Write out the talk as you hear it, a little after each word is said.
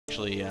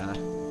actually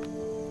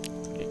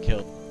get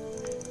killed.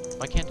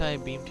 Why can't I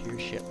beam to your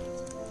ship?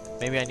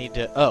 Maybe I need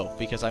to... Oh,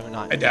 because I'm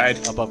not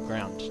above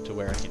ground to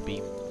where I can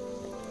beam.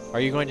 Are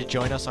you going to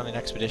join us on an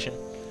expedition?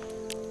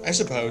 I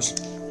suppose.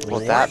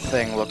 Well, that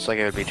thing looks like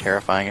it would be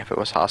terrifying if it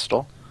was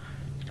hostile.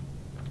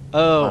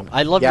 Oh,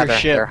 I love your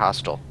ship. They're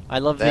hostile. I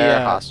love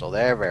They're hostile.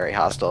 They're very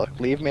hostile.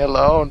 Leave me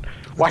alone.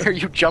 Why are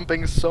you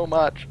jumping so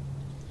much?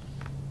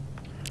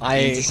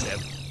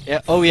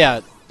 Yeah, oh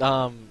yeah.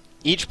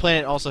 Each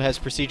planet also has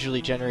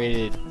procedurally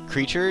generated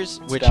creatures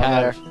which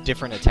have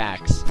different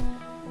attacks.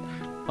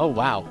 Oh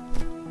wow.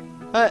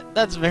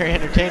 That's very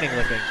entertaining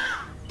looking.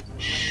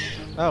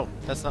 Oh,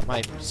 that's not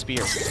my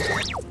spear.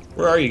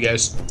 Where are you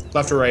guys?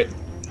 Left or right?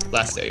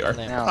 Left. There you are.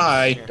 Now,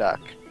 hi. Duck.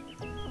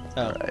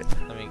 Oh, right.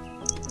 Let me.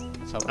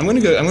 I'm gonna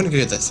go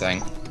get this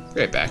thing.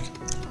 Be right back.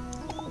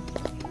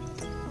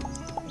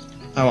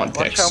 I want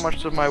Watch picks. how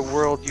much of my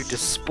world you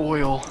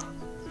despoil.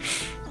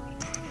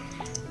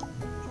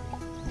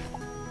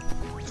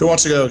 Who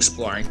wants to go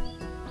exploring?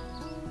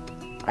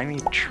 I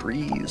need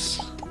trees.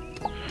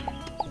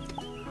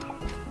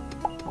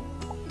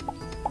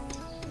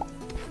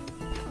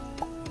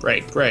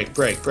 Break. The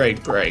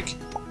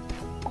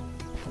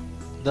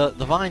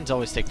vines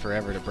always take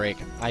forever to break.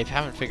 I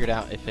haven't figured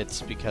out if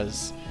it's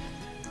because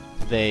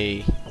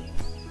they...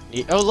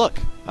 Oh, look!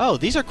 Oh,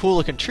 these are cool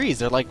looking trees.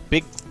 They're like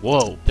big...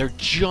 Whoa, they're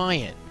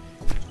giant.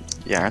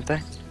 Yeah, aren't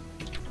they?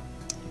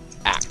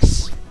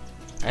 Axe.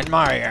 And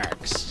my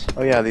axe.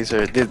 Oh yeah, these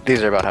are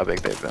about how big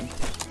they've been.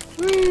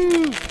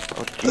 Woo!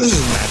 Oh, This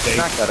isn't that big.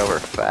 Knock that over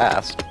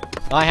fast.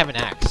 Well, I have an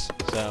axe,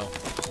 so...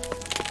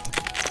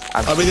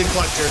 I'll be the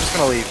collector. I'm just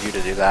gonna leave you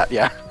to do that.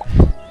 Yeah.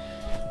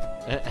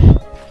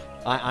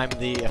 I'm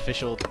the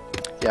official...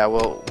 Yeah,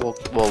 we'll grab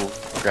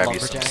you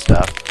some Lumberjack?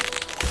 stuff.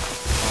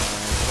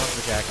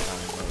 Lumberjack,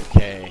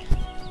 okay.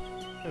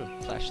 Ooh,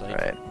 flashlight.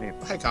 Right.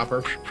 Hi,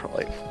 Copper. Should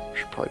probably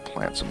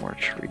plant some more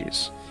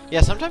trees.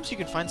 Yeah, sometimes you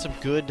can find some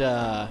good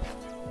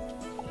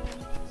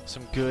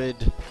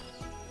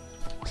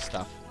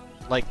stuff.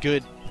 Like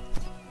good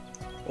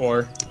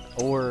Or.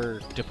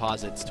 ore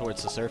deposits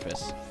towards the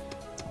surface.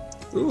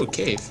 Ooh, a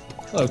cave.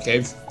 Hello,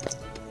 cave.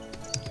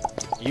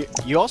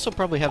 You also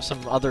probably have some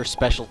other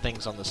special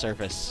things on the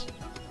surface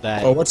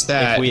that Oh, what's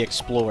that? if we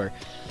explore.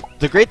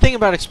 The great thing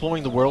about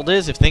exploring the world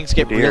is if things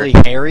get Deer. really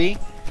hairy,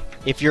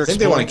 if you're I think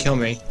they exploring... want to kill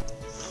me.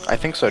 I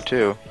think so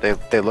too.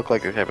 They look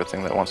like the type of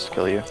thing that wants to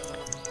kill you.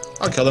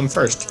 I'll kill them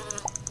first.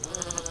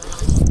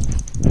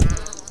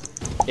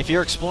 If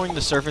you're exploring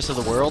the surface of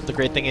the world, the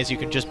great thing is you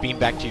can just beam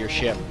back to your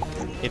ship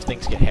if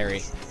things get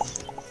hairy.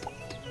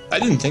 I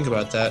didn't think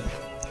about that.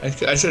 I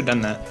should have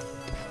done that.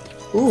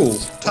 Ooh,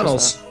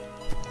 tunnels.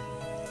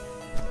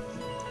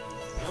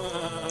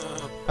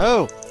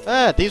 Oh!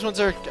 These ones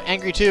are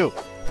angry too.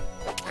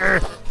 I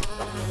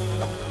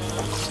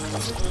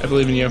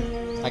believe in you.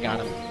 I got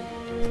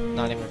him.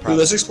 Not even a Ooh, problem.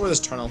 let's explore this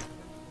tunnel.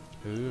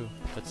 Ooh,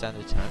 what's down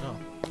the tunnel?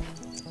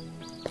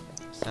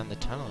 What's down the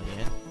tunnel,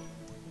 Ian?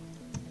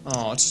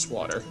 Oh, it's just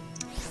water.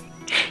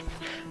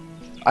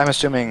 I'm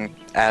assuming,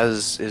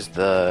 as is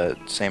the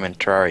same in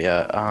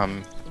Terraria,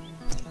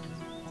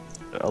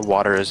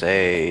 water is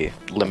a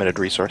limited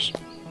resource.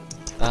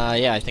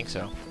 Yeah, I think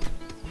so.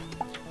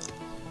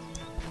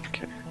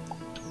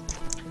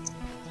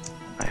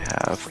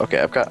 Okay.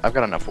 I've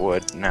got enough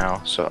wood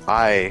now, so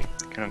I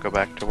can go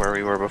back to where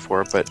we were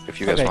before. But if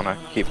you guys Okay. want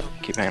to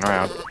keep hanging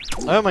around,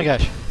 Oh my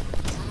gosh.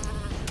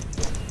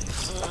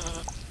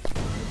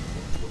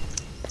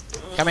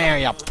 Come here,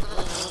 you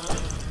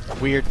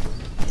weird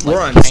We're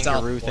like,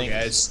 unstoppable, kangaroo things.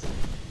 guys.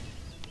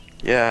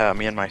 yeah,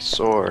 me and my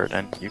sword,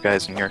 and you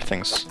guys and your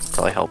things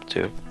probably help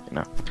too. You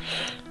know.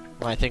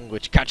 My thing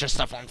which catches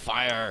stuff on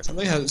fire.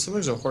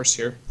 Somebody's a horse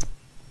here.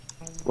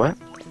 What?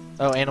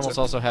 Oh, animals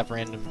also have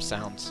random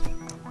sounds.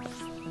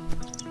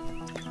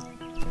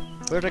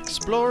 We're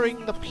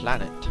exploring the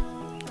planet.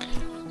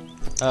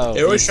 Oh,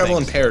 They always these travel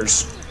in things.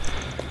 pairs.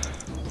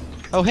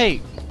 Oh,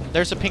 hey,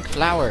 there's a pink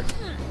flower.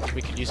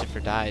 We could use it for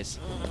dyes.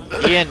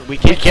 Ian, we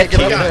can't get get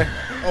you. up there.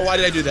 Oh, why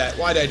did I do that?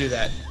 Why did I do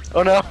that?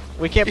 Oh no!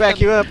 We can't back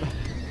you up.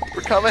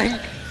 We're coming!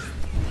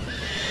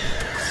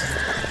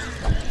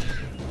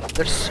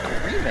 They're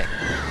screaming.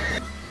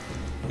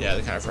 Yeah,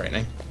 they're kind of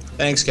frightening.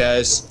 Thanks,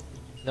 guys.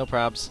 No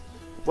probs.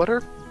 What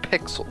are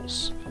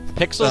pixels?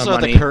 Pixels are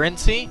money. the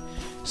currency.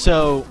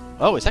 So,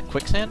 oh, is that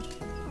quicksand?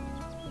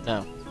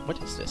 No.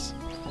 What is this?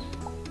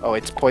 Oh,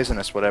 it's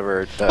poisonous,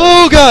 whatever.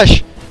 Oh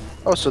gosh!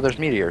 Oh, so there's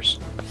meteors.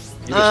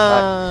 You just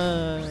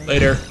died.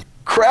 Later.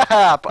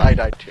 Crap! I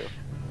died too.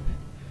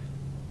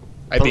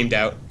 I beamed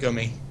out. Go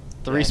me.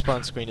 The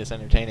respawn screen is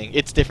entertaining.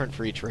 It's different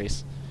for each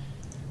race.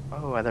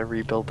 Oh, they're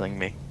rebuilding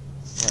me.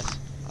 Yes.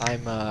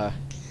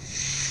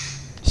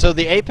 So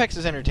the Apex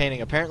is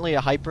entertaining. Apparently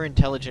a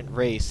hyper-intelligent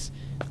race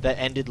that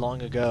ended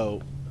long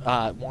ago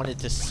wanted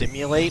to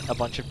simulate a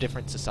bunch of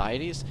different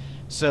societies.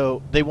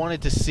 So they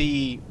wanted to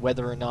see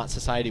whether or not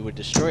society would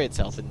destroy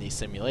itself in these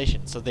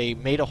simulations. So they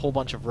made a whole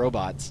bunch of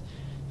robots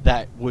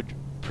that would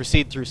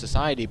proceed through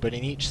society, but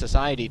in each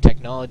society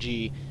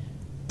technology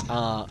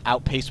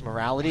outpaced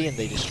morality and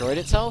they destroyed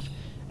itself.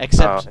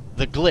 except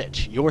the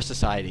glitch, your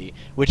society,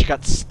 which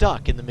got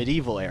stuck in the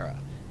medieval era.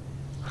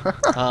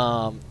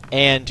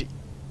 And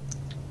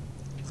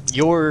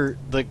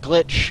the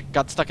glitch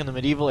got stuck in the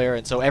medieval era,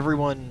 and so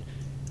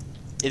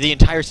the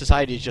entire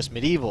society is just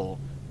medieval,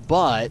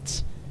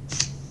 but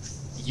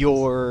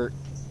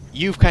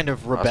you've kind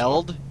of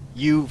rebelled.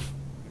 You've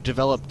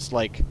developed,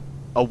 like,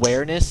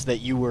 awareness that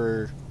you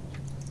were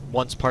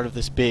once part of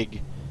this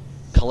big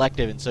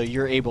collective, and so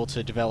you're able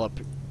to develop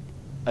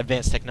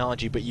advanced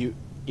technology, but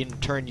in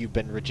turn you've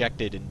been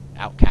rejected and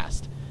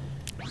outcast.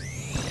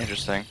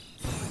 Interesting.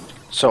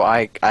 So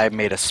I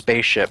made a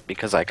spaceship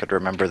because I could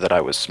remember that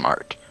I was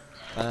smart.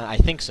 I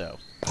think so.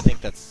 I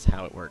think that's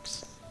how it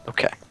works.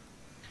 Okay.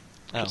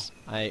 Oh,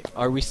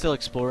 are we still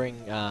exploring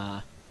his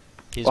Well,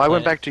 I planet?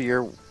 went back to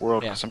your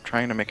world because Yeah. I'm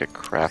trying to make a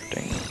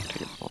crafting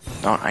table.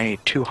 No, I need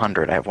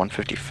 200. I have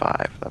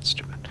 155. That's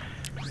stupid.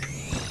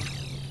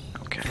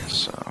 Okay,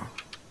 so...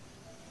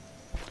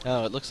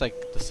 Oh, it looks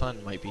like the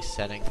sun might be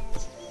setting.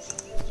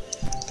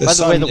 The By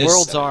the way, sun the is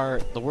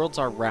worlds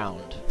are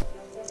round.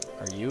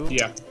 Are you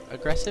Yeah.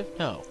 aggressive?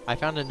 No. I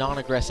found a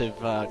non-aggressive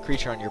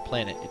creature on your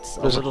planet. It's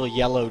a Is it? little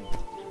yellow,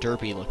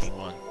 derpy looking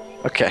one.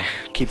 Okay,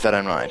 keep that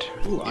in mind.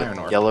 Ooh, iron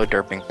ore. Yellow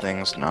derping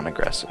things,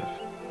 non-aggressive.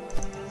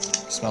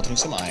 Smelting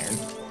some iron.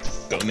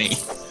 Go me.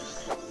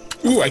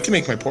 Ooh, I can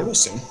make my portal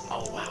soon.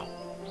 Oh, wow.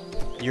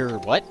 You're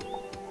what?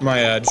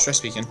 My distress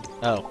beacon.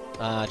 Oh,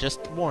 just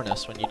warn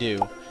us when you do.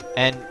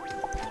 And,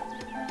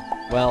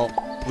 well,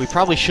 we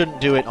probably shouldn't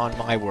do it on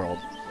my world,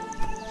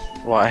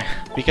 Why?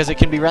 because it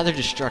can be rather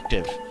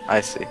destructive.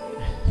 I see.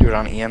 Do it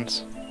on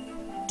Ian's?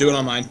 Do it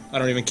on mine. I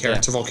don't even care. Yeah.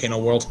 It's a volcano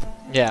world.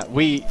 Yeah,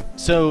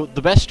 so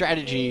the best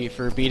strategy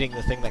for beating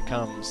the thing that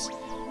comes,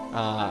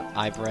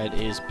 I've read,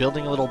 is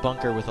building a little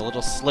bunker with a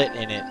little slit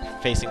in it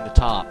facing the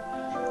top,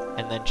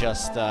 and then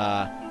just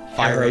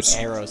firing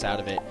arrows out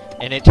of it.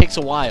 And it takes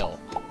a while,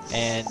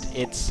 and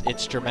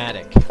it's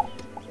dramatic.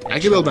 I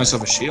can build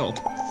myself a shield.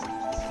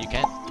 You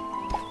can.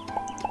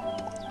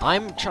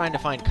 I'm trying to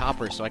find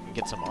copper so I can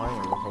get some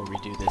armor before we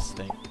do this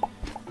thing.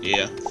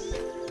 Yeah.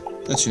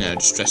 Let you know,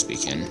 distress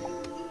beacon.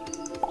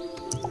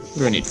 What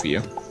do I need for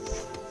you?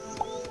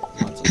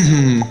 Lots of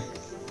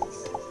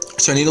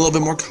So I need a little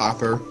bit more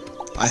copper.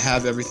 I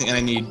have everything, and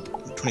I need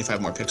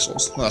 25 more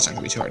pixels. Well, that's not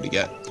gonna be too hard to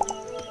get.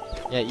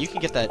 Yeah, you can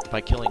get that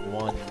by killing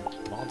one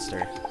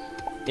monster,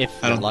 if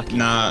I you're don't. lucky.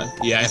 Nah.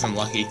 Yeah, if I'm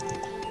lucky.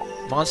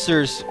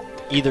 Monsters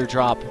either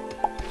drop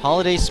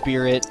Holiday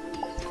Spirit,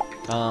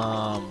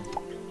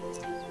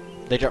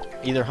 they drop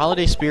either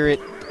Holiday Spirit.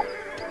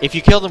 If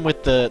you kill them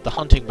with the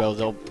hunting bow,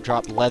 they'll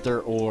drop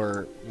leather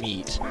or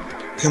meat.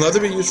 Can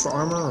leather be used for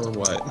armor or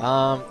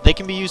what? They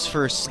can be used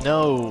for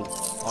snow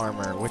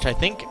armor, which I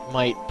think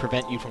might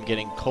prevent you from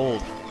getting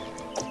cold.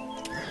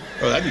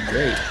 Oh, that'd be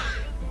great.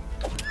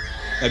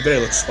 I bet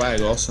it looks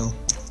swag also.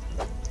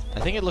 I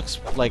think it looks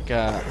like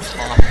Hoth,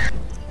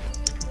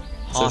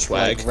 So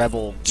swag. like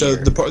rebel So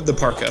gear. the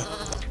parka.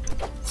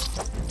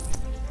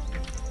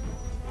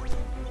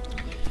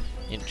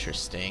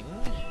 Interesting.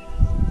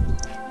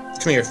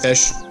 Come here,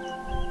 fish.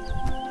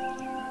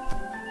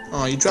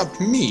 Oh, you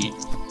dropped meat.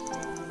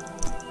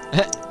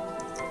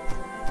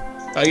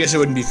 I guess it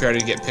wouldn't be fair to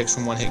get picks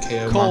from one-hit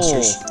KO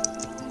monsters.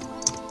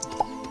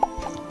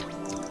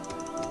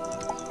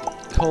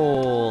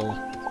 Coal.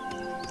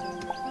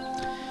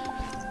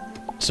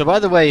 So by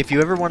the way, if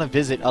you ever want to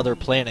visit other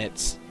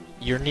planets,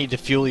 you need to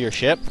fuel your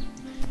ship.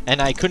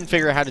 And I couldn't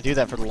figure out how to do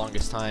that for the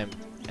longest time,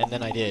 and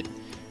then I did.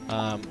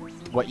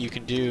 What you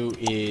can do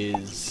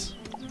is...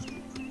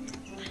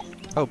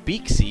 Oh,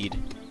 beak seed.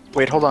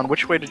 Wait, hold on.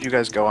 Which way did you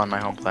guys go on my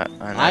home planet?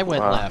 I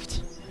went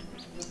left.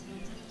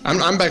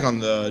 I'm back on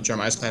the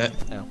Jeremiah's planet.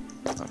 No.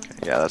 Okay,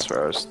 yeah, that's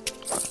where I was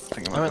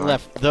thinking about I went going.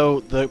 left, though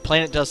the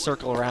planet does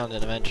circle around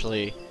and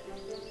eventually...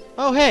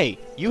 Oh, hey!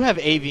 You have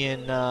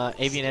avian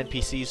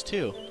NPCs,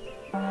 too.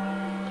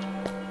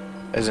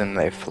 As in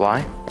they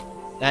fly?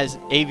 As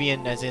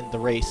avian, as in the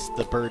race,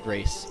 the bird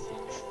race.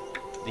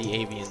 The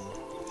avian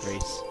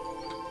race.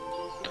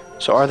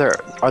 So are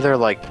there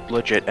like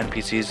legit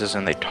NPCs as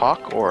in they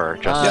talk or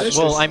just... Yeah, there's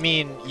Well, just- I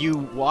mean, you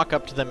walk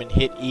up to them and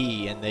hit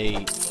E, and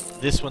they...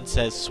 This one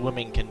says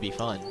swimming can be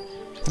fun.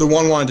 The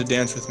one wanted to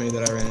dance with me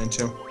that I ran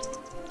into.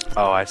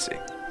 Oh, I see.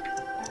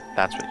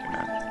 That's what you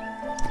meant.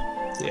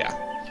 Yeah.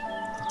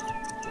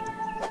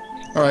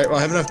 Alright, well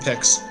I have enough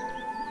picks.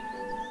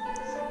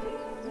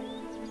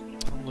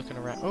 I'm looking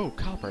around. Oh,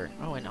 copper.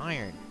 Oh, and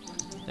iron.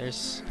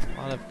 There's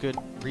a lot of good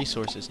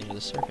resources near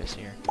the surface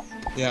here.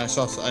 Yeah,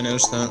 I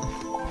noticed that.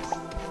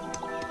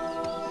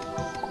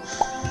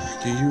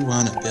 Do you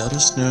wanna build a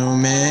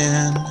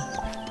snowman?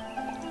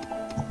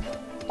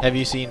 Have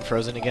you seen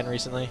Frozen again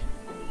recently?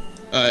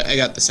 I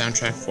got the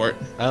soundtrack for it.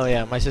 Oh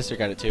yeah, my sister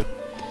got it too.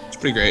 It's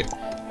pretty great.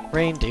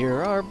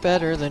 Reindeer are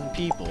better than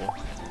people.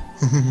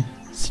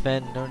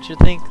 Sven, don't you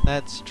think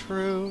that's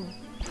true?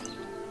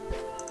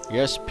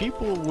 Yes,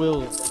 people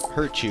will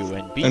hurt you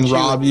and beat And you.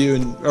 rob you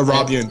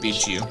and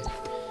beat you.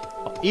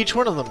 Each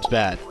one of them's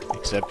bad,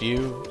 except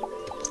you.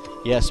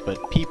 Yes,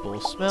 but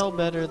people smell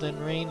better than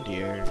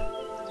reindeer.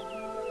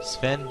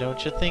 Sven,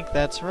 don't you think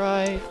that's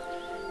right?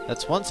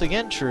 That's once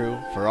again true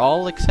for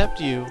all except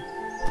you.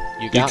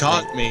 You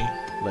caught me.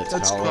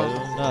 Let's call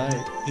it a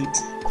night.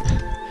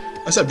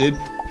 What's up, dude?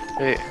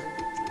 Hey.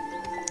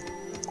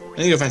 I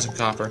need to go find some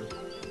copper.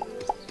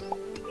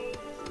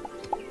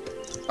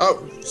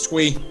 Oh,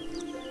 squee.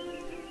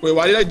 Wait,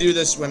 why did I do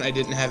this when I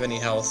didn't have any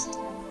health?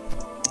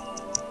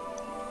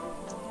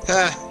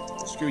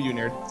 Ha! Screw you,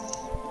 nerd.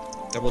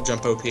 Double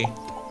jump OP.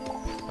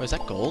 Oh, is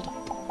that gold?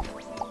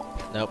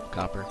 Nope,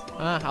 copper.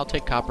 I'll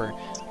take copper.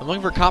 I'm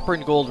looking for copper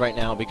and gold right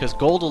now because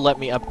gold will let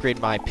me upgrade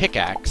my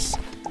pickaxe.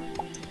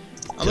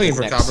 I'm looking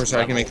for copper so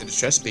I can make the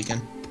distress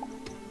beacon.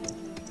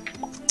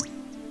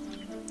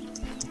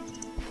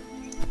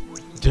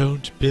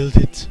 Don't build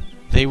it.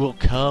 They will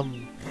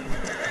come.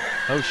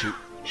 Oh, shoot.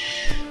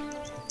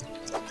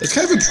 It's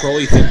kind of a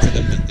trolly thing for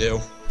them to do.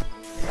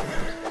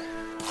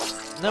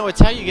 No, it's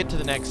how you get to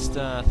the next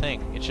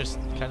thing. It's just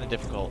kind of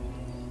difficult.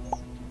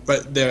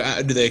 But do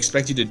they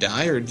expect you to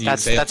die, or do you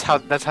fail?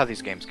 That's how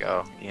these games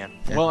go, Ian.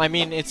 Yeah. Well, I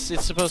mean, it's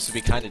supposed to be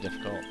kind of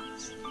difficult.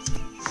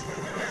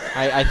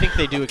 I think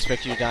they do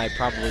expect you to die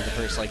probably the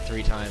first, like,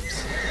 3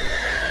 times.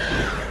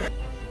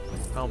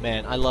 Oh,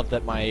 man, I love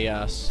that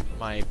my,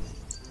 my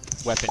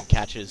weapon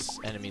catches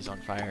enemies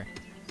on fire.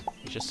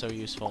 It's just so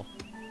useful.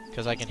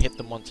 Because I can hit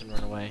them once and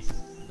run away,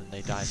 and then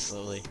they die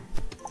slowly.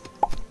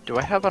 Do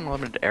I have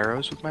unlimited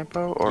arrows with my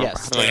bow? Or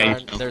Yes, how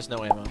do I... there's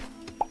no ammo.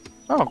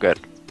 Oh, good.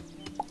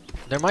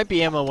 There might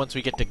be ammo once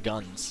we get to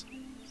guns.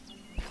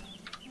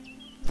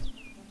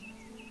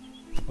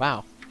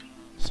 Wow.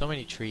 So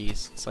many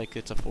trees. It's like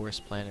it's a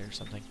forest planet or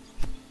something.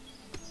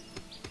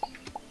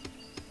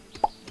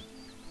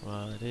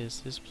 What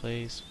is this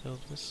place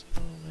filled with so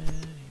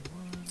many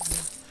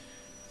wonders?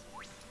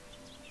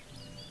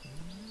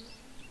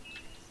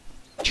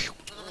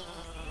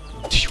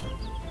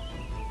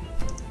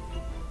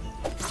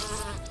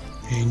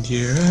 And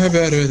you're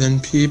better than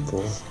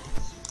people.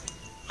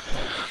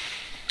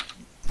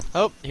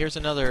 Oh, here's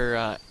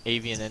another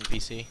avian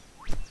NPC.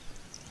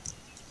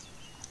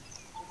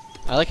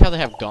 I like how they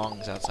have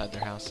gongs outside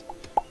their house.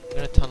 I'm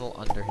gonna tunnel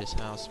under his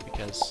house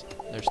because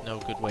there's no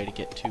good way to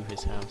get to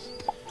his house.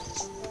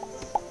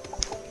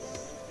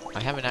 I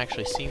haven't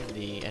actually seen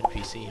the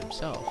NPC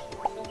himself.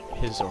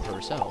 His or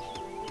herself.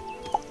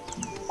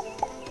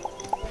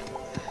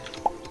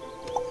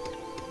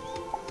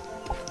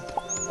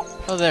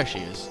 Oh, there she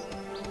is.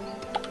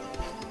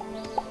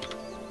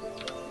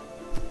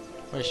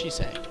 What does she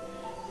say?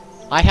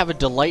 I have a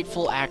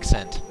delightful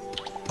accent.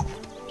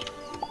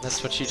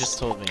 That's what she just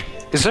told me.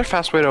 Is there a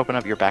fast way to open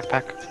up your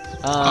backpack?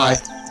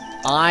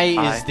 I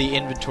is the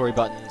inventory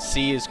button.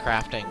 C is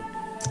crafting.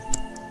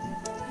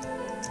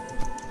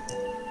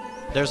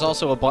 There's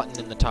also a button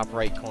in the top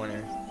right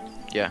corner.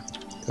 Yeah.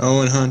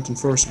 Going hunting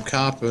for some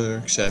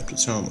copper, except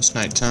it's almost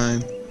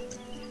nighttime.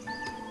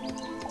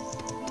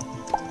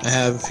 I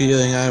have a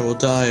feeling I will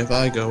die if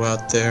I go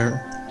out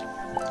there.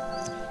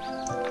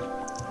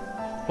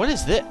 What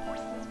is this?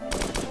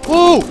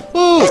 Whoa!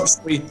 Whoa! Oh,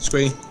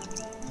 squee.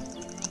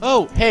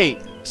 Oh, hey.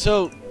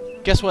 So,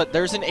 guess what?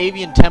 There's an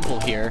avian temple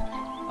here.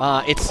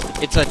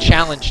 It's a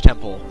challenge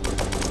temple.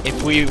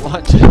 If we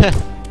want to...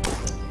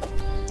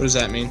 What does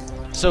that mean?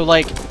 So,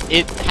 like,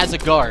 it has a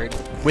guard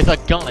with a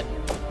gun.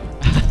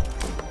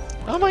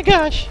 Oh my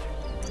gosh.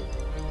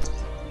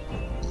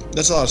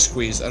 That's a lot of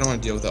squeeze. I don't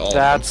want to deal with it all.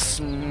 That's...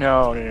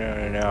 No.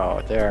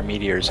 There are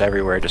meteors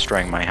everywhere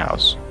destroying my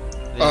house.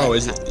 Oh,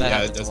 is it?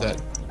 Yeah, it does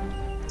that.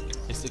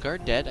 Is the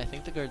guard dead? I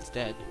think the guard's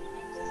dead.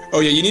 Oh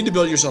yeah, you need to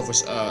build yourself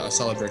a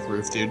solid brick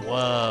roof, dude.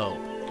 Whoa.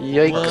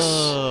 Yikes.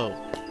 Whoa.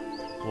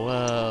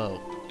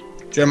 Whoa.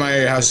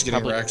 Jeremiah, your house is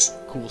getting Probably wrecked.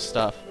 Cool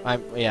stuff.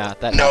 Yeah,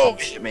 that No!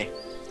 happens. Hit me.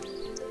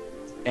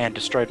 And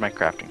destroyed my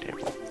crafting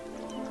table.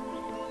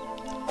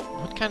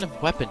 What kind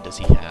of weapon does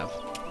he have?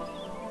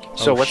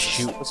 So Oh, what's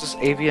shoot. what's this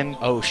avian?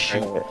 Oh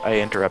shoot. I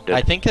interrupted.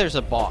 I think there's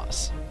a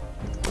boss.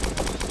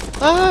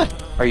 Ah!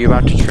 Are you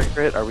about to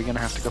trigger it? Are we gonna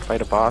have to go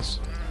fight a boss?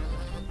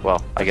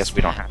 Well, I guess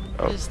we don't have to.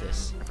 What Oh, is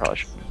this? I probably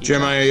should.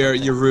 Jeremiah,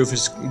 your roof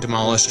is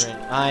demolished.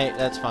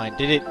 That's fine.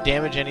 Did it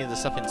damage any of the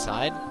stuff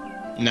inside?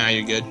 Nah,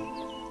 you're good.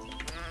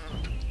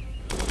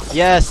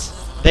 Yes!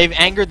 They've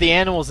angered the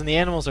animals and the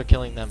animals are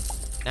killing them.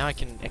 Now I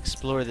can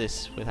explore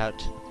this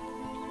without...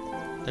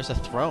 There's a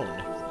throne.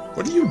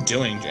 What are you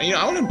doing? You know,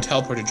 I want to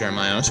teleport to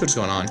Jeremiah. Let's see what's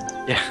going on.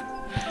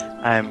 Yeah,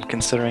 I'm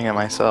considering it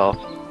myself.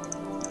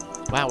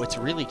 Wow, it's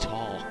really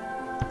tall.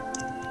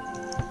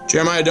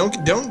 Jeremiah,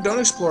 don't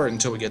explore it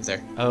until we get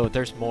there. Oh,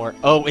 there's more.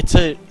 Oh, it's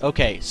a...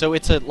 Okay, so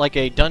it's like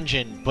a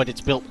dungeon, but it's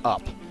built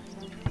up.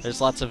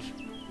 There's lots of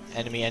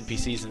enemy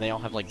NPCs and they all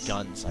have, like,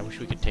 guns. I wish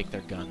we could take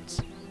their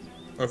guns.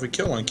 Or if we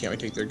kill one, can't we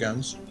take their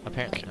guns?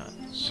 Apparently not.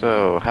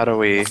 So how do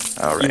we?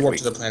 Oh right. You warp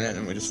to the planet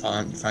and we just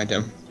find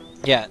him.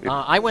 Yeah,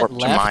 I went warp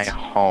to left. my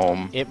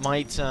home. It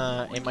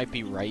might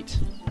be right.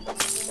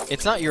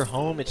 It's not your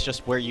home, it's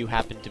just where you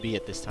happen to be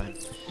at this time.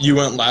 You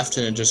went left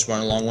and it just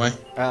went a long way?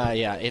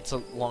 Yeah, it's a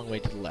long way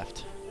to the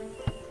left.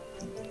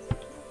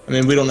 I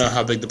mean, we don't know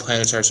how big the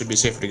planets are, so it'd be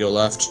safer to go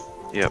left.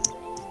 Yep.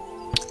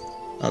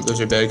 Oh,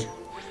 those are big.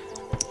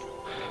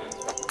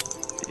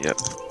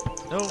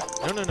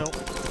 No, no, no.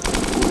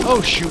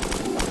 Oh, shoot.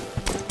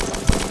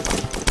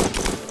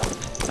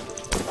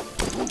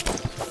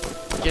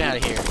 Get out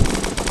of here.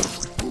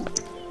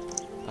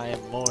 I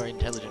am more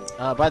intelligent.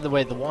 By the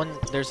way,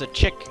 there's a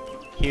chick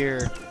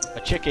here,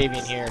 a chick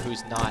avian here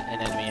who's not an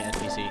enemy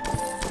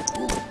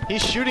NPC.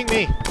 He's shooting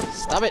me!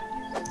 Stop it!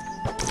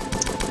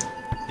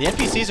 The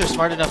NPCs are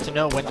smart enough to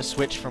know when to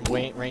switch from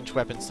ranged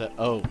weapons to...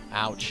 Oh,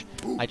 ouch.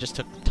 I just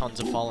took tons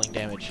of falling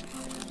damage.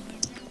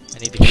 I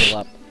need to heal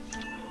up.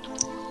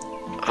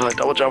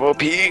 Double jump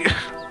OP!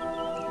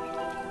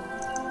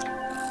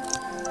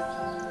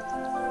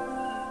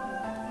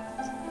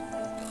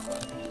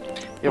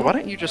 Yeah, why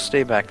don't you just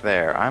stay back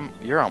there?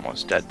 You're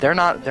almost dead. They're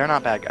not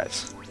bad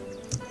guys.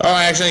 Oh,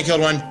 I actually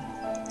killed one.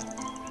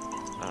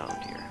 Oh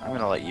dear. I'm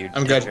gonna let you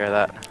I'm take good. care of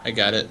that. I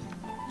got it.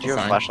 Do you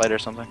have a flashlight or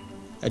something?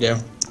 I do.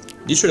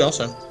 You should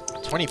also.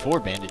 24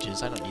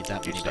 bandages. I don't need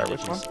that Did many you start with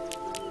bandages.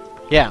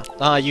 one?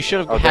 Yeah, you should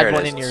have Oh, had there it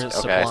one is. in your Okay, I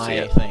see supply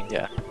it. thing.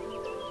 Yeah.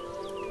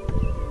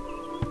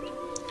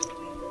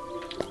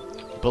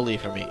 Bully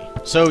for me.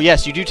 So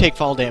yes, you do take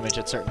fall damage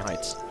at certain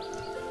heights.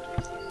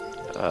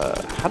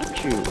 How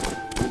did you...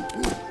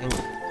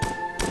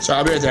 So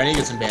I'll be right there. I need to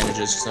get some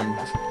bandages because I'm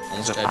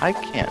almost If dead. I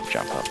can't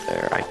jump up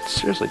there, I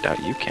seriously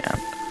doubt you can.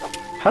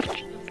 How did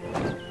you...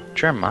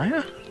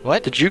 Jeremiah?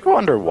 What? Did you go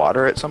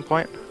underwater at some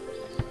point?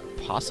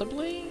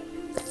 Possibly?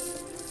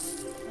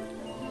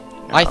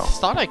 No. I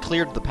thought I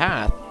cleared the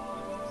path.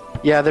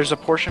 Yeah, there's a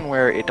portion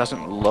where it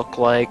doesn't look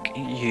like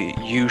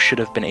you should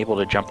have been able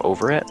to jump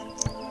over it.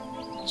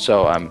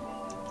 So I'm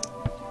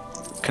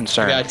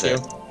concerned. I got you.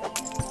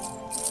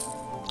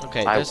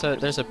 Okay,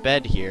 there's a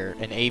bed here,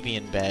 an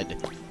avian bed,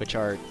 which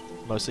are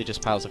mostly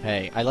just piles of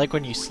hay. I like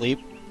when you sleep.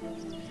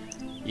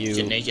 You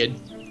Get naked.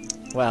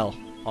 Well,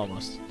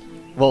 almost.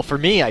 Well, for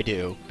me, I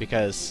do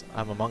because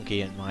I'm a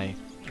monkey and my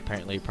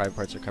apparently private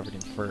parts are covered in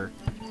fur.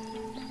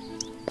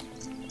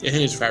 Yeah, I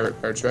think it's favorite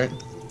parts, right?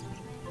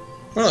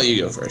 Why don't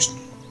you go first?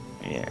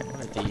 Yeah.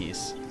 What are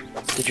these?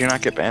 Did you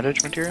not get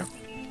bandage material?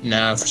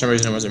 No, for some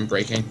reason it wasn't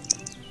breaking.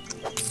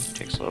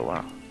 Takes a little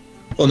while.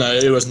 Well, no,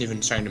 it wasn't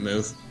even starting to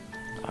move.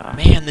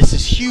 Man, this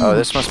is huge. Oh,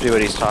 this must be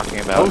what he's talking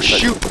about. Oh but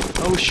shoot!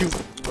 Oh shoot!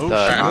 Oh The-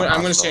 Alright, I'm gonna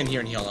non-hostile. stand here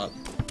and heal up.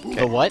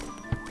 The what?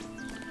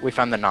 We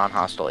found the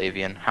non-hostile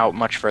avian. How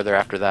much further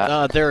after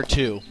that? There are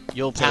two.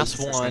 You'll So pass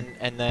the first one, one.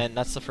 and then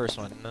that's the first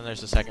one. And then there's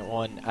the second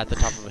one at the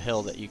top of a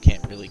hill that you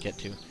can't really get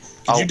to.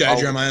 Did you die,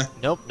 Jeremiah?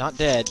 Nope, not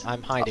dead.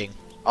 I'm hiding.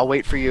 I'll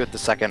wait for you at the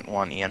second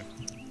one, Ian.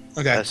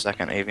 Okay. The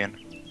second avian.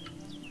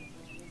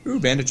 Ooh,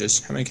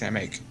 bandages. How many can I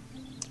make?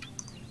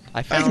 I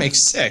I found can make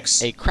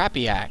 6. a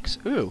crappy axe.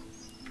 Ooh,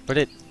 but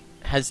it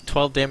has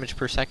 12 damage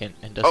per second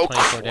and does Oh,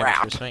 24 damage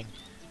crap. per swing.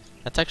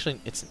 That's actually,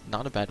 it's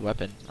not a bad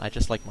weapon. I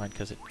just like mine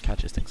because it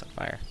catches things on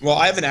fire. Well,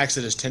 I have an axe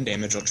that does 10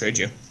 damage. I'll trade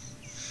you.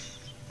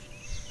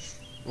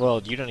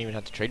 Well, you don't even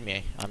have to trade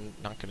me. I'm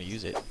not going to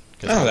use it.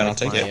 Oh, then I'll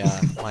take my,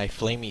 it. my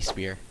flamey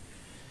spear.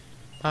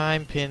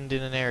 I'm pinned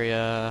in an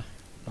area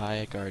by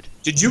a guard.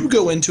 Did you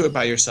go into it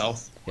by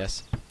yourself?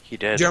 Yes. He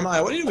did.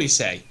 Jeremiah, what did we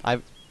say?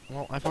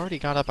 Well, I've already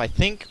got up. I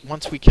think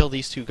once we kill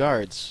these two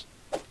guards,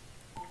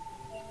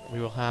 we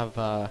will have,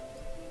 Well,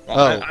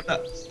 Oh.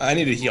 I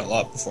need to heal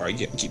up before I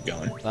keep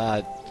going.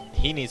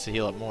 he needs to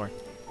heal up more.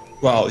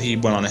 Well, he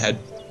went on ahead.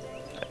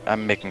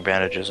 I'm making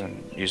bandages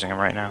and using them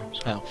right now.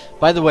 So. Oh,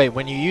 by the way,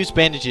 when you use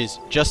bandages,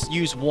 just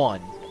use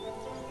one,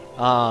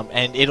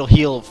 and it'll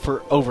heal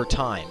for over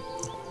time.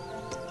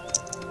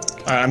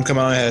 Alright, I'm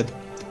coming on ahead.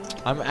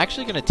 I'm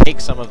actually going to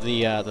take some of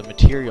the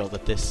material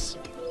that this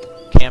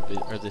camp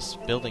or this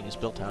building is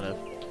built out of.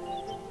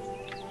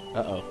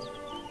 Uh-oh.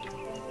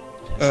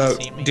 Has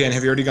he seen me? Dan,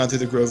 have you already gone through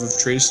the grove of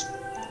trees?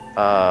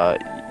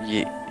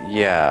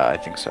 Yeah, I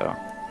think so.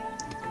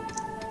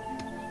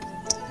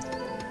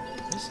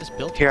 What is this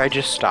built? Here, I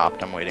just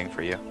stopped. I'm waiting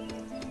for you.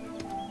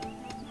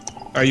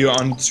 Are you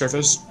on the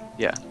surface?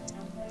 Yeah.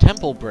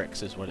 Temple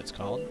bricks is what it's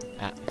called.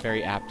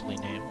 Very aptly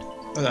named.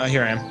 Oh,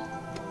 here I am.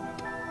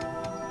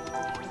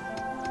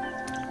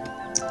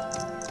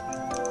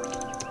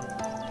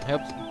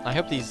 I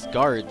hope these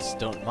guards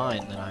don't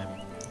mind that I'm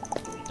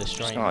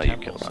destroying I'll the let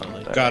you temple kill them.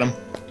 slowly. Got him.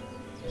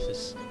 This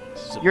is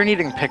a You're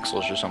needing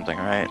pixels or something,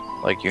 right?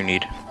 Like you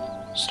need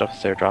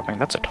stuff they're dropping.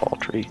 That's a tall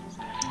tree.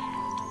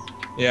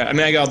 Yeah, I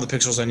mean, I got all the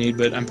pixels I need,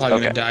 but I'm probably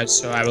Okay. gonna die,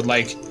 so I would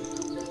like...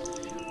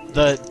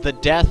 the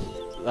death.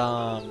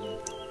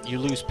 You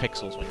lose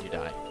pixels when you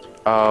die.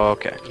 Oh,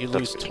 okay. You That's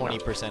lose good to know.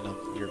 20%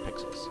 of your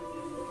pixels.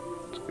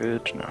 That's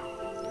good to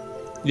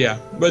know. Yeah,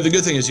 but the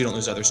good thing is you don't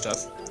lose other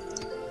stuff.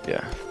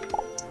 Yeah.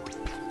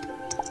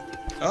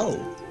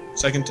 Oh,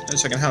 second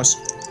house.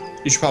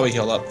 You should probably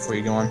heal up before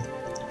you go on.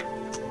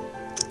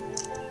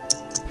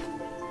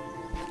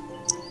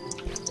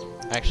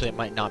 Actually, it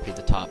might not be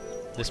the top.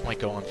 This might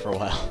go on for a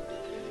while.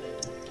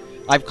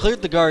 I've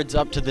cleared the guards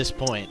up to this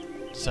point,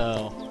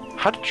 so...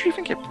 How did you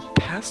even get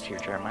past here,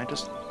 Jeremiah?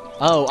 Just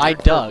Oh, I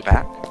dug.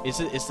 back. Is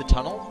the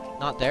tunnel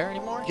not there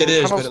anymore? It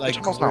is, but Tunnel's- it like the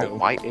tunnel's not grew.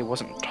 wide. It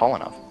wasn't tall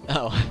enough.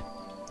 Oh.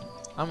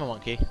 I'm a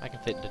monkey. I can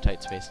fit into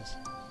tight spaces.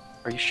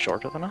 Are you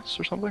shorter than us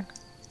or something?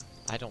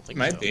 I don't think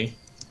Might so. be.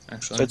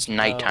 actually. So it's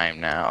nighttime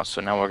now,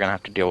 so now we're gonna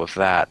have to deal with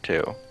that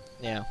too.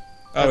 Yeah.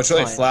 Oh, it's That's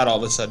really fine. flat all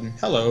of a sudden.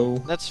 Hello.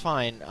 That's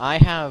fine. I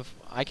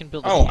can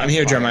build a Oh, I'm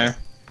here, campfire. Jeremiah.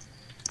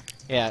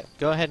 Yeah,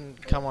 go ahead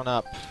and come on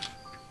up.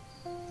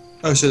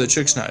 Oh, so the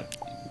trick's not...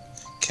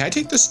 Can I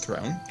take this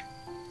throne?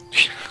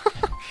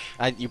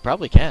 You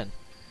probably can.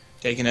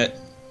 Taking it.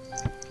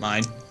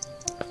 Mine.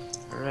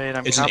 Alright,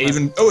 I'm It's coming. an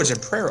even... Oh, it's a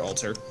prayer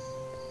altar.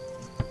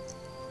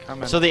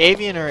 Coming. So the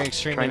avian are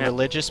extremely Trying to-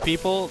 religious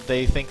people.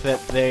 They think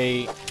that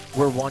they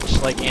were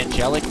once like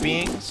angelic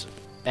beings,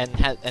 and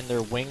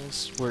their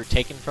wings were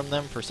taken from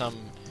them for some.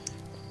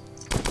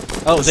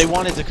 Oh, they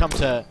wanted to come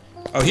to.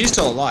 Oh, he's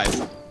still alive.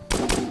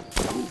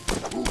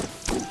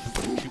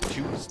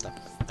 Shoot stuff.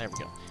 There we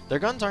go. Their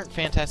guns aren't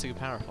fantastically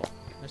powerful.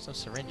 There's no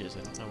syringes.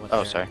 I don't know what.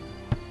 Oh, sorry.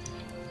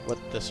 What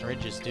the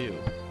syringes do.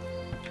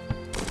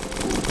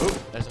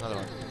 Oop, there's another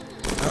one.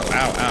 Oh,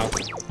 ow, ow.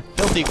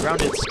 Filthy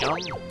grounded scum.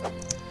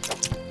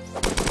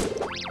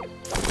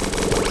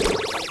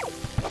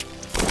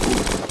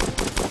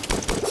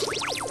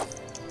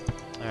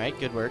 Alright,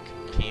 good work,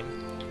 team.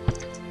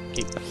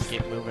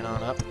 Keep moving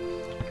on up.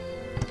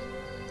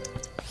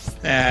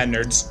 Ah,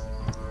 nerds.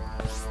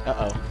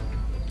 Uh-oh.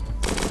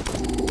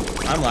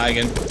 I'm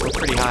lagging. We're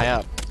pretty high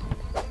up.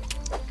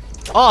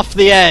 Off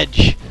the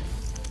edge!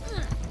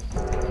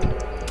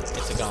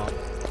 It's a gong.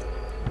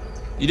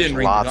 You didn't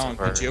ring the Lots gong,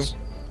 of did you? birds.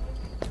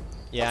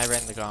 Yeah, I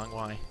rang the gong.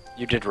 Why?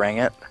 You did ring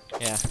it?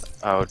 Yeah.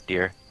 Oh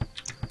dear.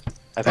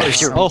 I Oh,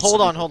 thought you were... Oh,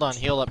 hold on.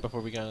 Heal up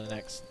before we go to the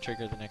next.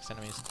 Trigger the next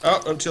enemies.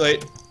 Oh, I'm too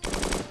late.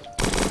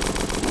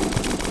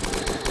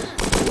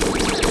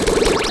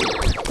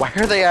 Why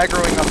are they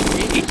aggroing up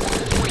me?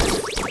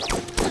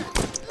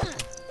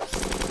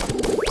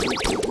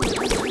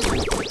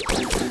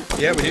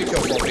 Yeah, we did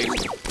kill Fall Beak.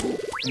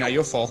 Now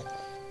you'll fall.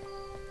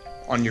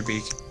 On your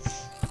beak.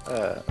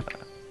 Yeah.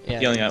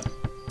 Healing up.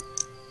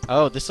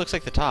 Oh, this looks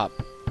like the top.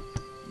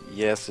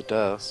 Yes, it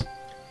does.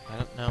 I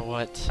don't know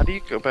what. How do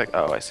you go back?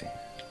 Oh, I see.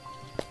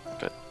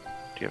 But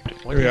do you have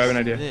to? What Here, I is have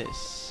an idea.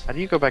 this? How do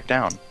you go back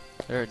down?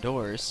 There are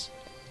doors.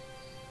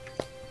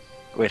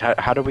 Wait,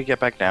 how do we get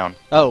back down?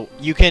 Oh,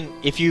 you can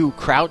if you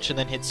crouch and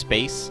then hit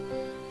space.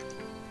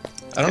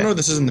 I don't know what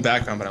this is in the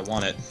background, but I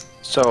want it.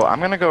 So I'm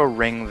gonna go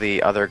ring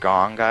the other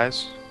gong,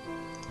 guys.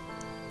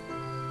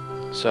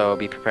 So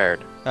be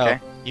prepared. Oh, Okay.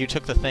 you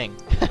took the thing.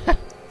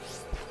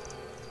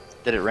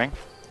 Did it ring?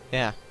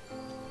 Yeah.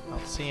 I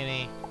don't see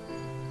any.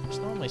 There's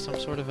normally some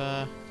sort of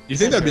a. You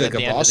think that'd be At like the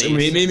a end of boss?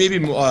 these. Maybe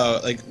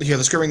like here,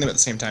 let's go ring them at the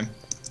same time.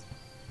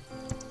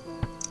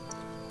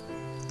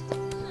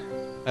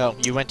 Oh,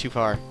 you went too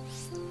far.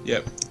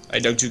 Yep. I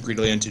dug too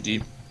greedily and too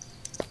deep.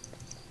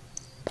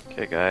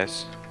 Okay,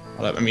 guys.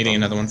 I'm eating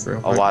another one for.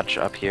 I'll watch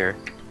up here.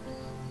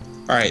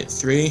 All right,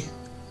 3,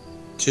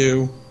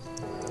 2,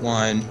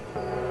 1.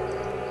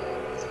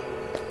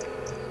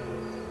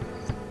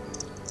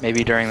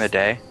 Maybe during the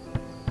day.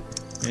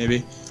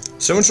 Maybe.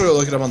 Someone should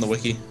look it up on the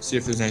wiki. See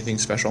if there's anything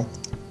special.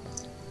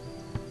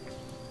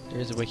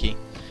 There's a wiki.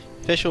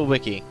 Official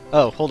wiki.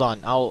 Oh, hold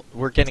on.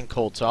 We're getting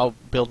cold, so I'll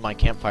build my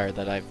campfire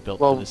that I've built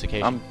Well, for this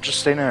occasion. I'm just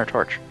staying in our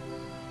torch.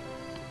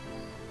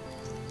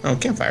 Oh,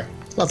 campfire.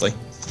 Lovely.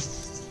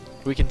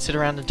 We can sit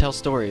around and tell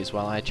stories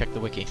while I check the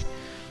wiki.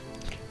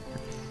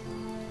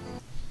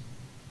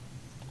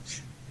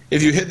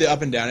 If you hit the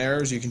up and down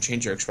arrows, you can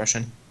change your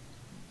expression.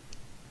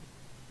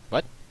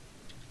 What?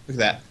 Look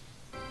at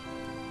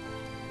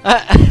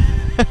that.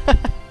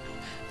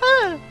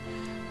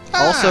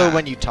 Also, Ah!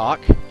 when you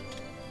talk,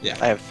 Yeah.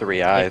 I have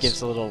 3 it eyes.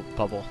 gives a little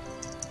bubble.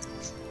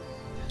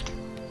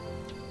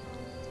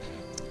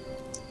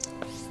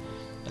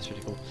 That's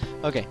pretty cool.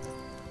 Okay.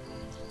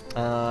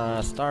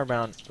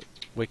 Starbound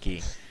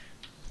wiki.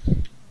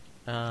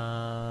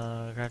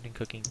 Crafting,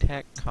 cooking,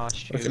 tech,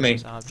 costumes, Look at me.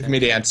 objects. Look at me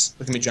dance.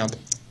 Look at me jump.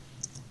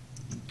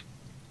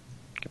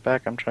 Get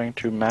back, I'm trying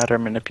to matter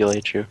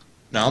manipulate you.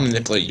 No, I'll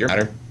manipulate your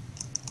matter.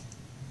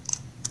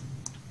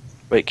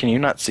 Wait, can you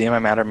not see my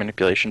matter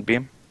manipulation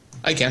beam?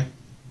 I can.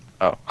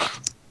 Oh.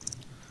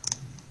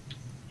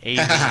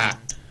 Alien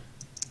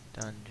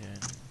dungeon.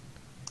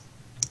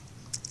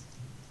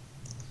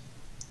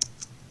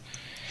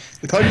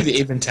 It'd probably be the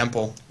Aven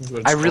Temple. Is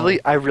what it's I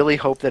called. really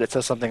hope that it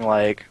says something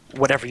like,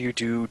 whatever you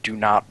do, do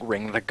not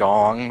ring the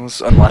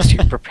gongs unless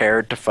you've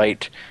prepared to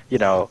fight, you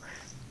know,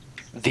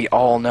 the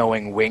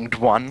all-knowing winged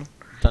one.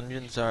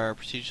 Dungeons are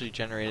procedurally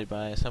generated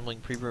by assembling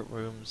pre-built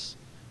rooms.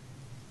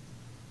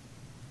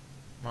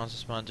 Monster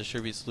spawn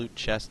distributes loot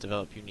chests,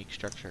 develop unique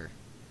structure.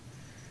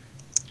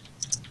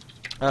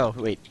 Oh,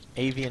 wait.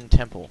 Avian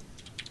Temple.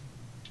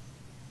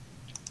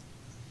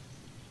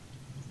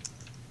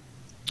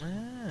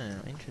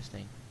 Ah,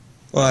 interesting.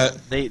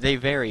 What? They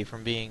vary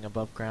from being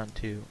above ground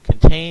too.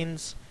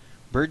 Contains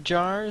bird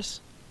jars,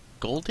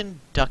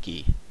 golden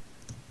ducky,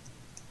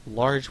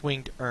 large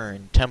winged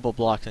urn, temple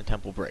blocks, and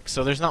temple bricks.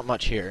 So there's not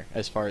much here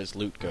as far as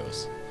loot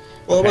goes.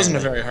 Well, it wasn't a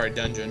Apparently. very hard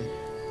dungeon.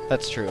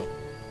 That's true.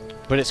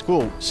 But it's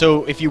cool.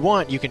 So if you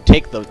want, you can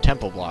take the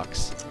temple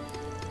blocks.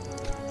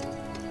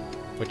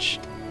 Which,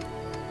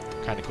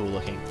 kind of cool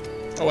looking.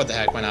 Oh, what the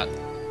heck? Why not?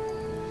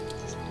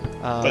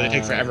 But they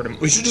take forever to...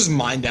 We should just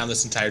mine down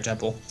this entire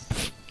temple.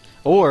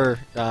 Or,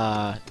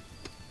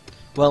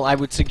 well, I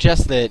would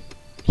suggest that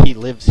he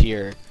lives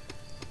here.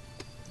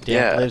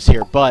 Dan lives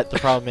here, but the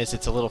problem is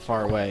it's a little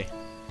far away.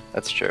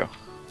 That's true.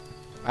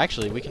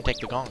 Actually, we can take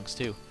the gongs,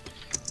 too.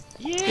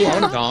 Ooh, I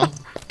want a gong.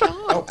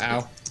 Oh,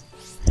 ow.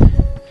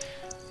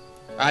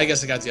 I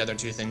guess I got the other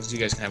two things. You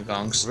guys can have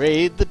gongs.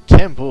 Raid the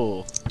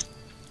temple.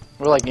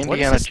 We're like What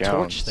Indiana is this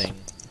Jones. torch thing?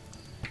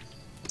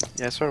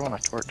 Yeah, I sort of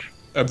want a torch.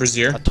 A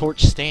brazier. A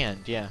torch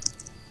stand, yeah.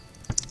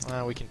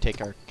 We can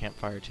take our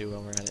campfire, too,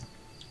 while we're at it.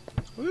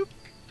 Whoop.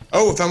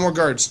 Oh, I found more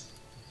guards.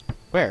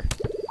 Where?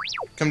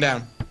 Come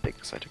down. I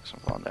guess I took some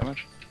falling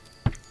damage.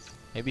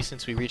 Maybe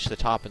since we reached the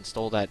top and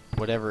stole that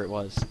whatever it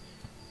was.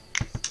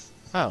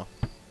 Oh.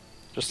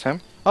 Just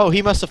him? Oh,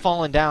 he must have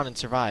fallen down and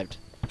survived.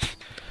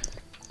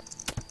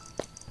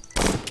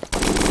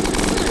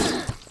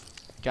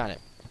 Got it.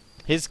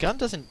 His gun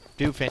doesn't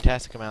do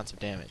fantastic amounts of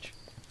damage.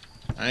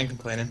 I ain't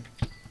complaining.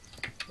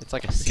 It's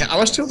like a I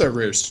want to steal their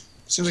roost.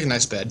 Seems like a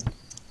nice bed.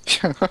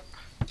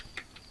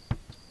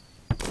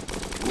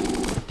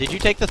 Did you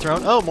take the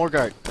throne? Oh, more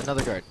guard.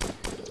 Another guard.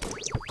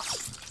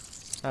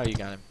 Oh, you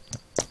got him.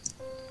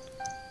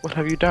 What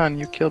have you done?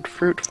 You killed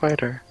Fruit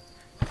Fighter.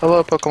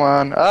 Hello,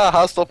 Pokemon. Ah,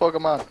 hostile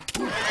Pokemon.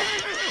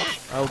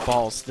 Oh,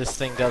 balls. This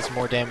thing does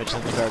more damage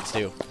than the guards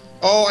do.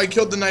 Oh, I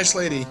killed the nice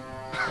lady.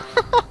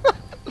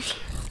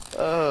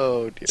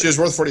 Oh, dear. She was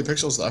worth 40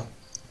 pixels, though.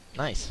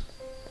 Nice.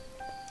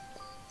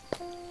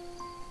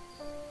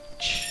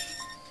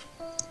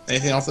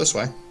 Anything off this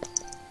way?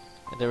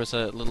 And there was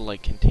a little,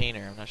 like,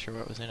 container. I'm not sure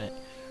what was in it.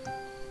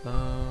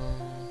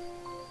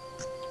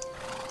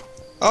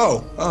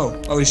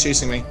 Oh, he's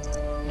chasing me.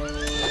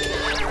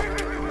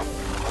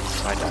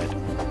 I died.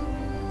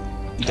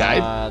 You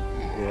died?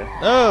 Yeah.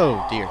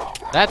 Oh, dear.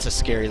 That's a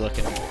scary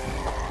looking.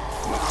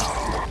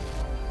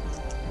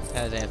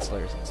 Has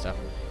antlers and stuff.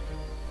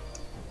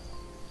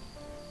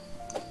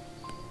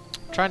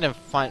 Trying to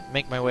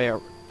make my way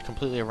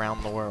completely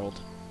around the world.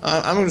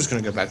 I'm just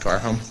gonna go back to our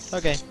home.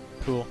 Okay,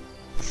 cool.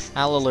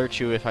 I'll alert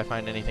you if I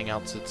find anything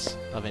else that's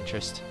of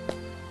interest.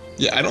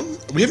 Yeah,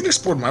 we haven't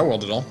explored my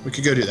world at all. We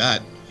could go do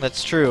that.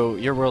 That's true.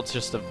 Your world's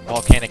just a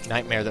volcanic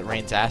nightmare that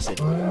rains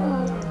acid.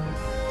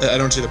 I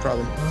don't see the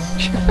problem.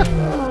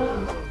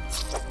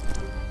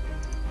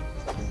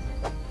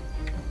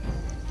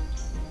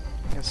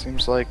 It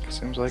seems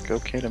like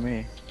okay to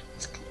me.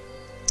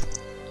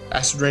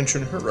 Acid rain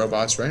shouldn't hurt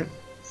robots, right?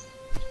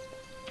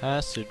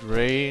 Acid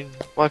rain.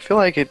 Well, I feel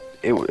like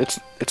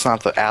it's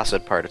not the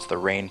acid part, it's the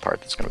rain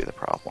part that's gonna be the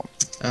problem.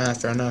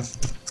 Fair enough.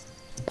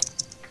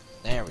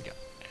 There we go.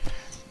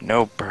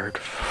 No, bird.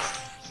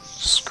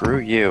 Screw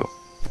you.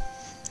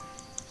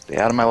 Stay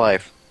out of my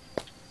life.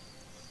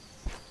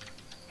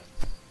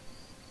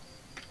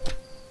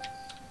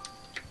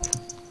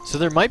 So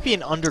there might be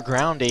an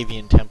underground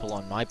avian temple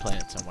on my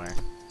planet somewhere.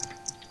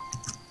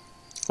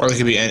 Or there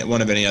could be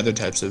one of any other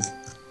types of...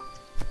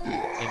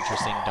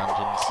 Interesting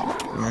dungeons.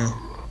 Yeah.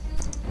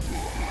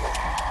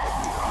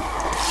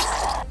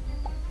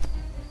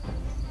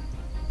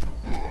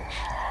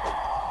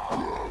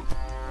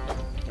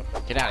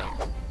 Get out of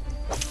here.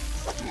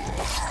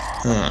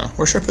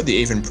 Where should I put the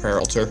Avian prayer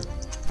altar?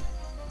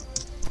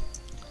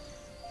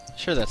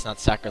 Sure, that's not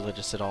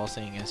sacrilegious at all,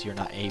 seeing as you're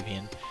not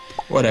avian.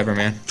 Whatever,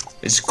 man.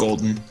 It's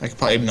golden. I could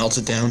probably melt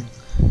it down.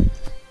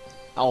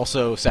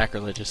 Also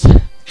sacrilegious.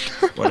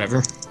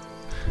 Whatever.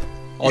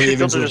 You should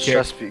build a will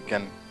care. distress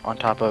beacon on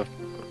top of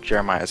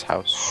Jeremiah's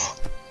house.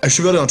 I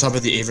should build it on top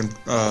of the Avian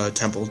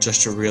temple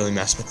just to really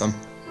mess with them.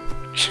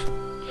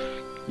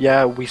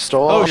 Yeah, we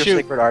stole all your shoot.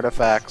 sacred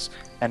artifacts,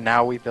 and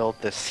now we build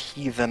this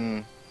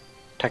heathen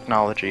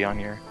technology on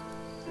your...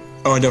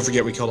 Oh, and don't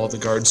forget we killed all the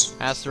guards.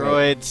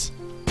 Asteroids.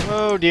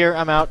 Oh dear,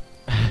 I'm out.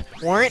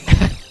 Warrant?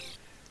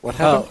 What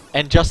happened? Oh,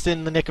 and just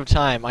in the nick of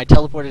time, I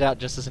teleported out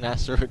just as an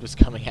asteroid was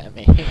coming at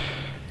me.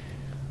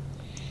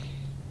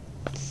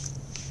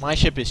 My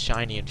ship is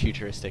shiny and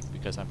futuristic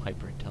because I'm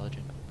hyper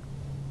intelligent.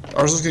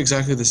 Ours looks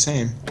exactly the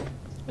same.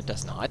 It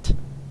does not.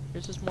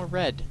 Yours is more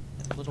red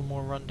and a little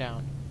more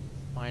rundown.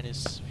 Mine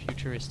is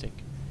futuristic.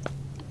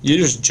 You're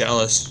just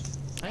jealous.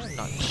 I am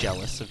not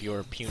jealous of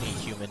your puny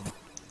human.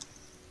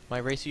 My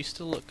race used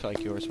to look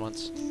like yours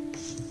once.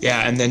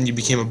 Yeah, and then you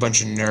became a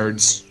bunch of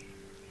nerds.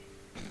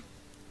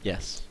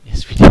 Yes.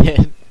 Yes, we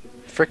did.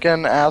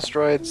 Frickin'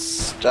 asteroids,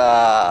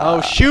 stop! Oh,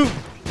 shoot!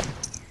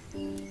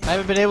 I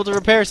haven't been able to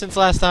repair since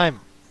last time.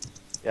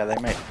 Yeah,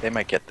 they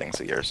might get things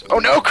of yours. Oh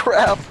no,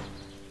 crap!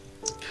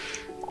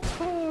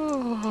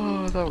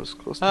 Oh, that was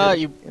close to Ah,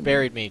 getting you in.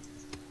 buried me.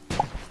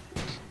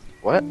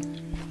 What?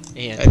 I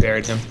Ian.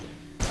 buried him.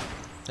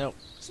 No,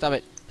 stop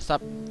it.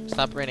 Stop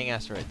raining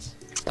asteroids.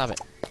 Stop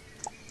it.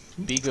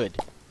 Be good.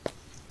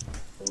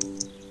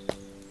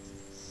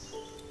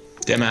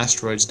 Damn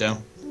asteroids, though.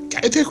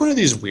 Can I pick one of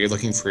these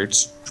weird-looking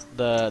fruits?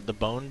 The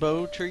bone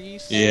bow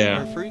trees?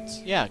 Yeah. Or fruits?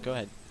 Yeah, go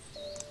ahead.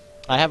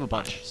 I have a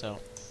bunch, so.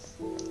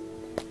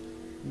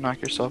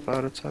 Knock yourself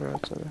out, etc.,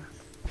 etc.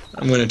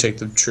 I'm gonna take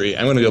the tree.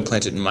 I'm gonna go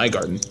plant it in my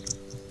garden.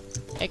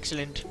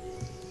 Excellent.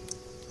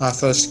 Our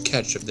first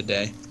catch of the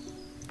day.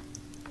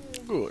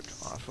 Good.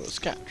 Our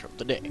first catch of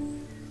the day.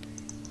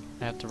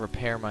 I have to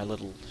repair my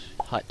little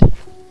hut.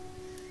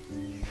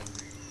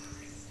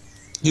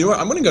 You know what?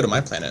 I'm gonna go to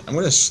my planet. I'm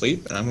gonna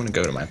sleep, and I'm gonna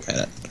go to my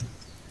planet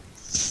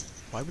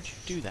Why would you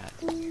do that?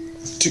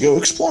 to go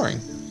exploring.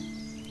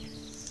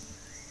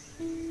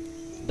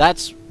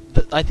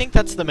 I think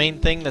that's the main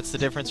thing. That's the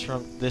difference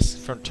from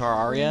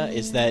Terraria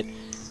is that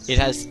it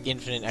has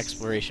infinite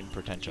exploration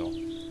potential.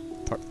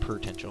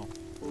 Potential.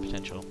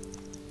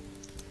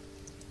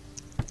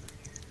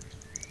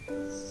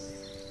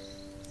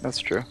 That's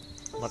true.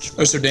 Much Oh,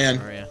 more so than Dan,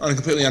 Terraria. on a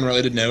completely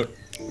unrelated note,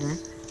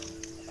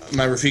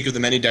 my Rafik of the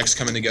many decks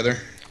coming together.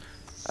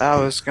 I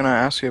was gonna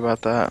ask you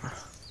about that.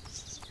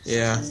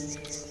 Yeah.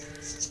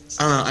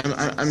 I don't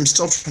know. I'm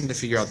still trying to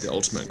figure out the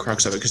ultimate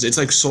crux of it because it's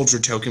like Soldier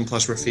Token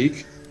plus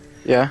Rafik,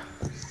 Yeah.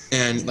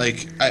 and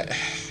like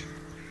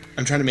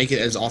I'm trying to make it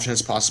as often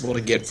as possible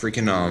to get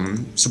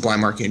freaking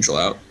Sublime Archangel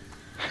out.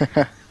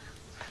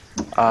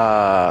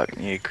 You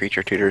need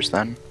creature tutors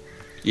then.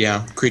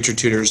 Yeah, creature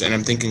tutors, and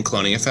I'm thinking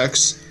cloning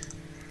effects.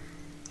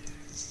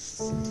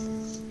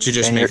 To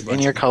just In make your, a bunch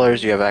in your of-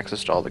 colors, you have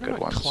access to all the good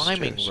What ones.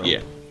 climbing too. rope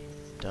Yeah.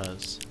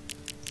 does.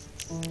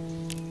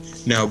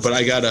 No, but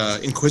I got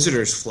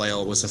Inquisitor's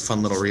Flail was a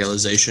fun little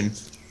realization.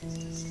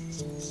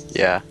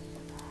 Yeah.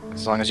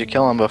 As long as you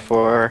kill him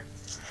before.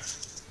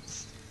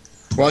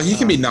 Well, he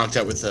can be knocked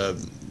out with a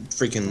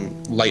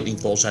freaking lightning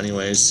bolt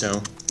anyways,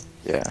 so...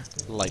 Yeah.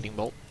 Lightning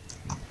bolt.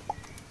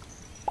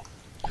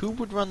 Who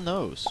would run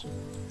those?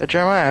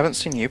 Jeremiah, I haven't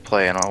seen you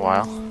play in a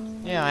while.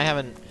 Yeah, I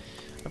haven't.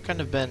 I've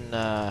kind of been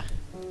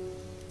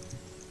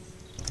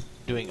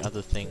doing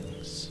other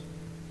things.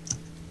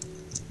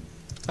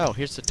 Oh,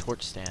 here's the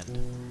torch stand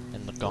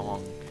and the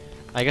gong.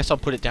 I guess I'll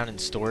put it down in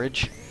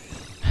storage.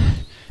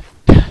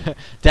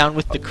 Down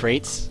with the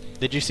crates.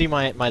 Did you see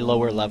my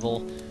lower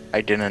level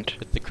I didn't.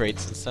 with the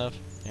crates and stuff?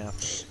 Yeah.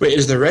 Wait,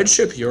 is the red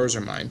ship yours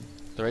or mine?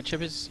 The red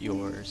chip is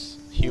yours.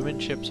 Human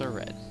chips are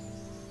red.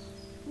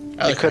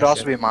 I like It could red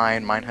also ship. be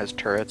mine. Mine has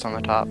turrets on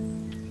the top.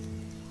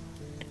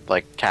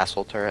 Like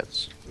castle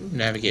turrets,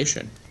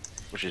 Navigation.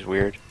 which is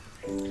weird.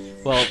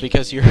 Well,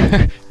 because your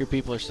your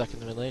people are stuck in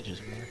the Middle Ages.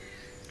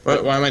 Why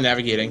am I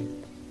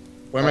navigating?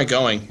 Where am I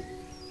going?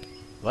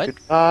 What?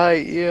 Goodbye,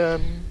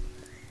 Ian.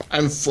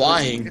 I'm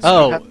flying.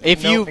 Oh, have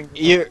if no you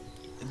thing-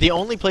 the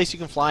only place you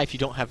can fly if you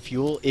don't have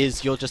fuel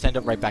is you'll just end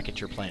up right back at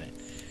your planet.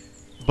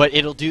 But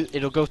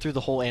it'll go through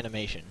the whole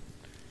animation.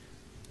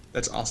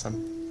 That's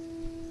awesome.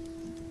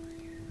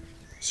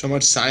 So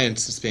much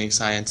science is being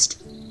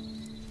scienced.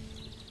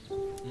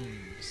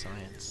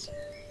 Science.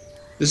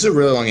 This is a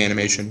really long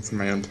animation for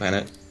my own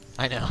planet.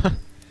 I know.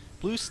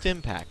 Blue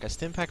stim pack, a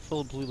stim pack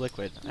full of blue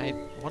liquid. I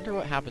wonder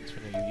what happens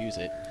when you use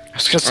it. I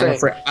was gonna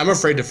say, I'm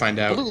afraid to find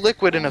out. blue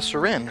liquid in a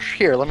syringe.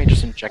 Here, let me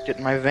just inject it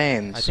in my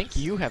veins. I think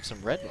you have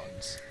some red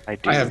ones. I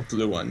do. I have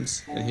blue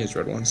ones, and he has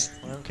red ones.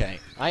 Okay.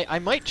 I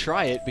might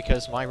try it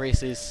because my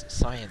race is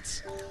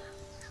science.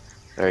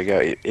 There you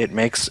go. It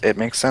makes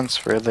sense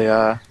for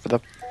the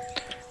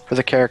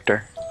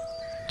character.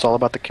 It's all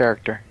about the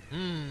character.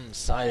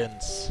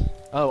 Science.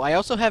 Oh, I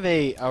also have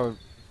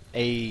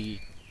a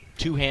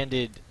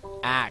two-handed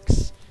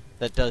axe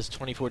that does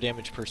 24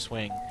 damage per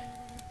swing.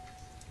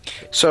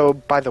 So,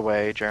 by the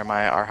way,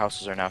 Jeremiah, our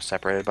houses are now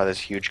separated by this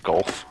huge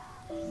gulf,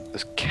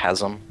 this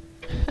chasm.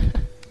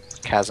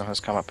 Chasm has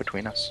come up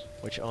between us.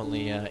 Which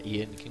only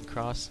Ian can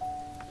cross.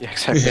 Yeah,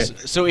 exactly. Yeah.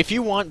 So if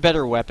you want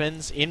better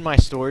weapons, in my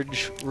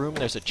storage room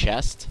there's a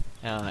chest,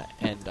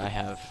 and I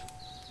have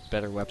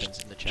better weapons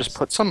in the chest. Just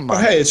put some Oh,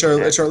 money. hey, it's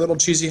our little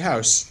cheesy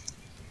house.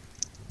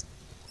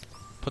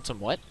 Put some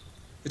what?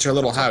 It's our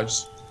little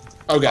house.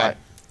 Oh, God.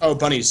 Oh,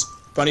 bunnies.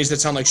 Bunnies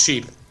that sound like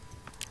sheep.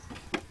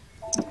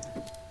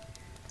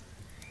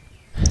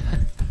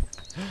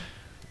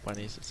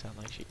 Bunnies that sound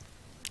like sheep.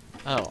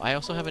 Oh, I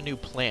also have a new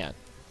plant.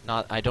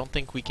 I don't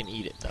think we can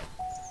eat it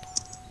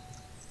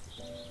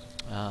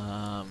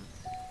though.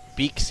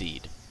 Beak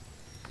seed.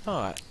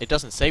 Oh, it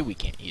doesn't say we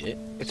can't eat it.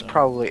 It's so.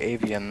 probably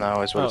avian,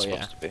 though, is what Oh, it's yeah.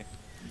 supposed to be.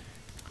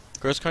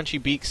 Gross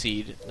crunchy beak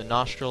seed. The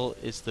nostril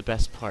is the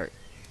best part.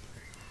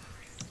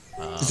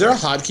 Is there a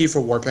hotkey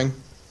for warping?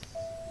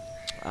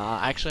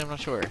 Actually, I'm not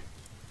sure.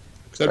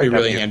 'Cause that'd be Or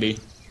really W. handy.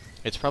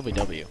 It's probably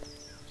W,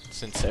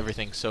 since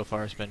everything so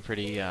far has been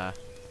pretty.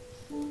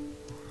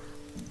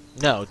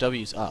 No,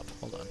 W's up.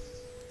 Hold on.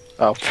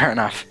 Oh, fair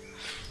enough.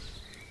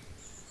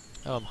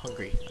 Oh, I'm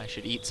hungry. I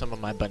should eat some of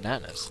my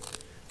bananas.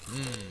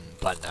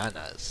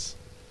 Bananas.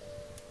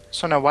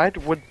 So now, why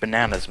would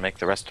bananas make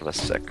the rest of us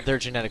sick? They're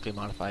genetically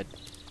modified.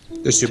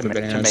 They're stupid To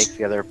bananas. make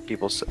the other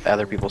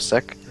people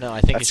sick? No,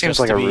 I think That it's seems just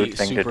like to a be rude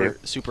thing to do.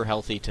 super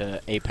healthy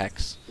to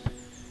Apex.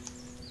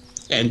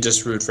 And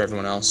just rude for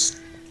everyone else.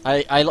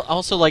 I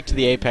also liked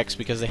the Apex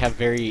because they have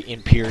very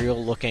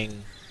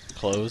imperial-looking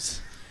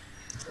clothes.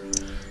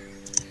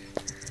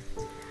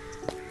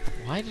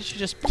 Why did you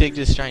just dig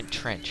this giant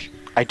trench?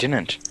 I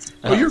didn't.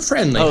 Oh, you're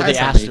friendly. Oh, Hi, the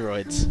friendly.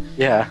 asteroids.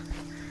 Yeah.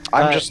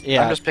 I'm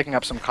yeah. just picking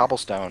up some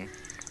cobblestone.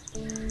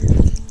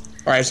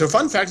 Alright, so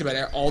fun fact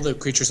about all the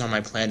creatures on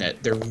my planet,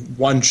 they're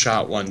one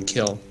shot, one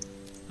kill.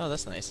 Oh,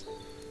 that's nice.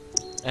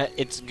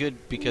 It's good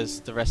because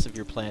the rest of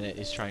your planet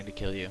is trying to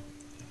kill you.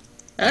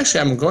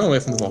 Actually, I'm going away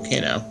from the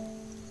volcano.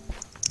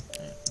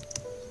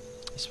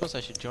 I suppose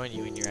I should join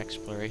you in your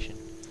exploration.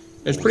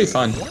 It's pretty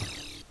fun.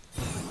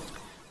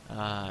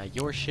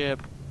 Your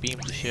ship, beam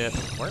the ship.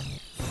 Where?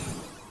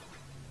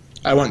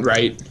 I went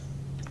right.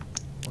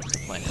 What's the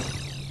planet?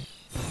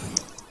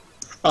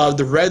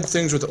 The red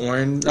things with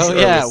orange. Oh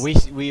yeah,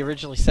 we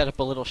originally set up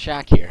a little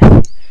shack here.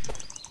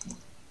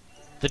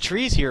 The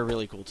trees here are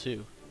really cool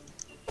too.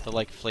 The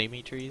like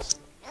flamey trees.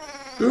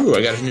 Ooh,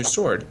 I got a new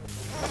sword.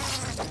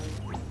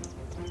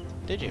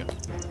 Did you?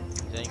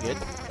 Is it any good?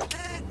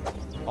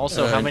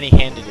 Also, how many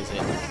handed is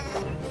it?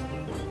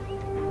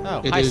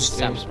 Oh, It hi, is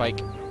Sap two. Spike.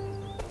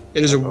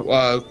 It is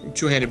a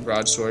two-handed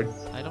broadsword.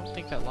 I don't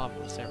think that lava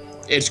was there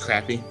before. It's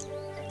crappy.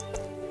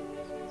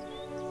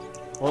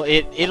 Well,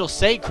 it'll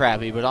say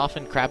crappy, but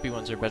often crappy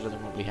ones are better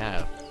than what we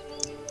have.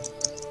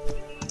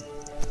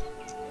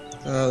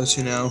 Let's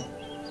see now.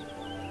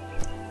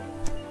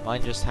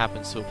 Mine just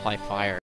happens to apply fire.